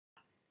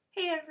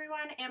Hey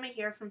everyone, Emma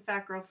here from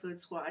Fat Girl Food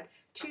Squad.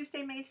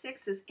 Tuesday, May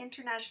 6th is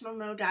International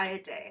No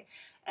Diet Day.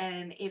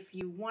 And if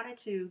you wanted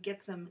to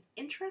get some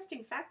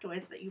interesting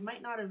factoids that you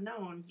might not have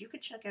known, you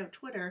could check out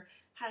Twitter,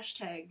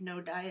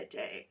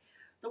 #NoDietDay.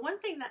 The one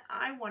thing that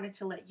I wanted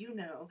to let you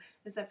know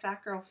is that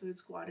Fat Girl Food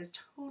Squad is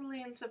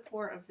totally in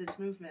support of this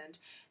movement.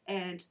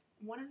 And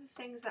one of the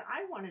things that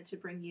I wanted to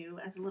bring you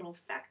as a little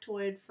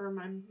factoid for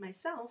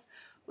myself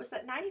was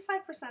that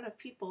 95% of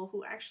people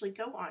who actually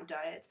go on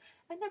diets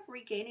end up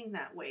regaining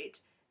that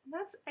weight. And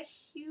that's a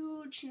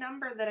huge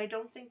number that I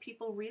don't think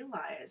people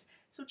realize.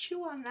 So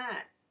chew on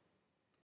that.